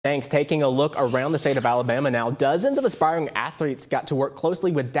Thanks. Taking a look around the state of Alabama now, dozens of aspiring athletes got to work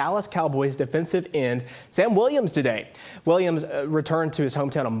closely with Dallas Cowboys defensive end Sam Williams today. Williams returned to his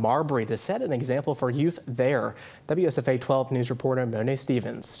hometown of Marbury to set an example for youth there. WSFA 12 News reporter Monet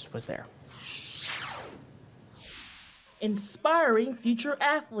Stevens was there. Inspiring future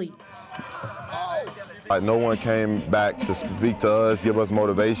athletes. No one came back to speak to us, give us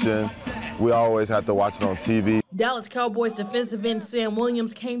motivation. We always had to watch it on TV. Dallas Cowboys defensive end Sam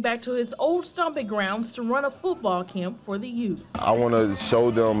Williams came back to his old stomping grounds to run a football camp for the youth. I want to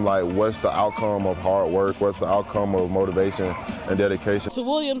show them what's the outcome of hard work, what's the outcome of motivation and dedication. To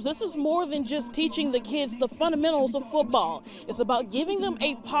Williams, this is more than just teaching the kids the fundamentals of football. It's about giving them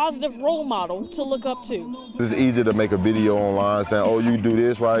a positive role model to look up to. It's easy to make a video online saying, oh, you do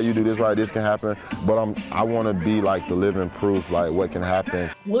this right, this can happen. But I want to be like the living proof, like what can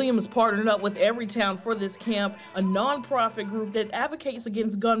happen. Williams partnered up with Everytown for this camp, a nonprofit group that advocates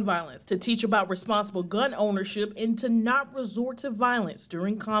against gun violence, to teach about responsible gun ownership and to not resort to violence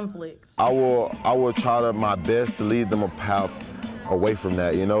during conflicts. I will try my best to lead them a path away from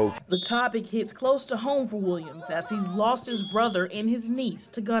that, you know. The topic hits close to home for Williams as he's lost his brother and his niece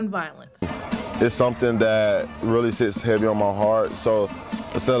to gun violence. It's something that really sits heavy on my heart, so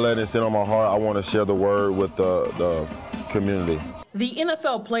instead of letting it sit on my heart, I want to share the word with the community. The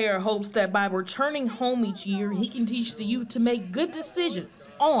NFL player hopes that by returning home each year, he can teach the youth to make good decisions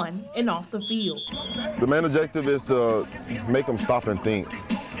on and off the field. The main objective is to make them stop and think,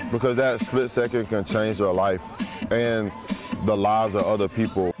 because that split second can change their life and the lives of other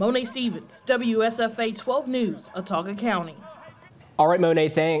people. Monet Stevens, WSFA 12 News, Autauga County. All right, Monet,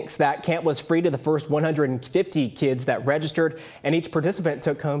 thanks. That camp was free to the first 150 kids that registered, and each participant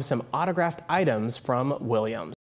took home some autographed items from Williams.